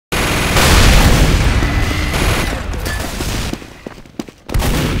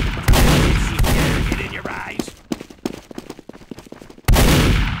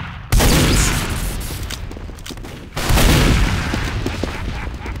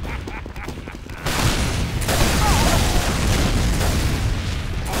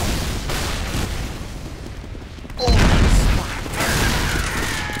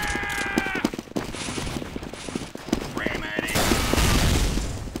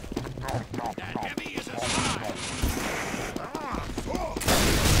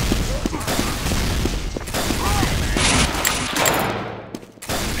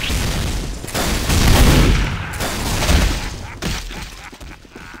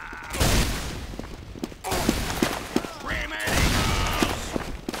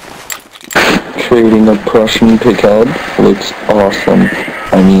Trading a Prussian pickup looks awesome.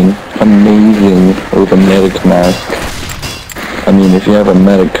 I mean, amazing with a medic mask. I mean, if you have a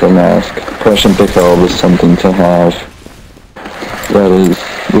medic mask, Prussian pickup is something to have.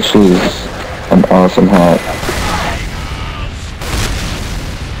 This is an awesome hat.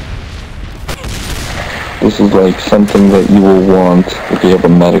 This is like something that you will want if you have a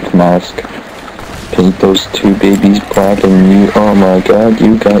medic mask. Paint those two babies black and you, oh my god,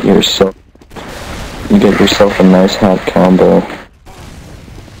 you got yourself a nice hat combo.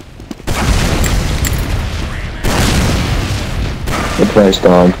 Advice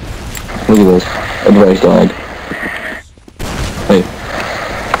dog. Look at this. Advice dog. Hey.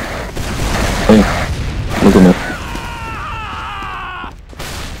 Hey. Look at me.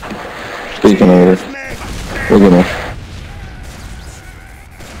 Speaking of it. Look at me.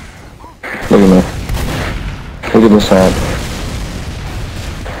 Look at me. Look at this hat.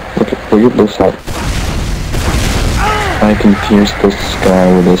 Look at this hat. I can pierce the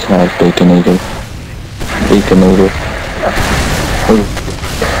sky with this hat, Baconator. Baconator.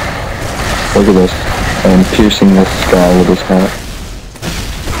 Look at this. I am piercing the sky with this hat.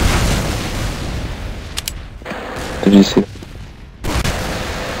 Did you see?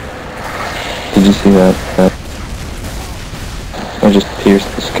 Did you see that? I just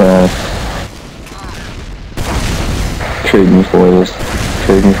pierced the sky. Trade me for this.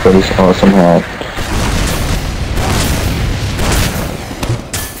 Trade me for this awesome hat.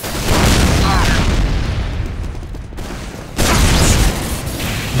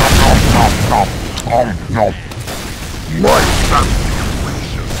 No. My family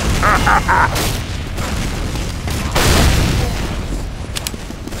is delicious.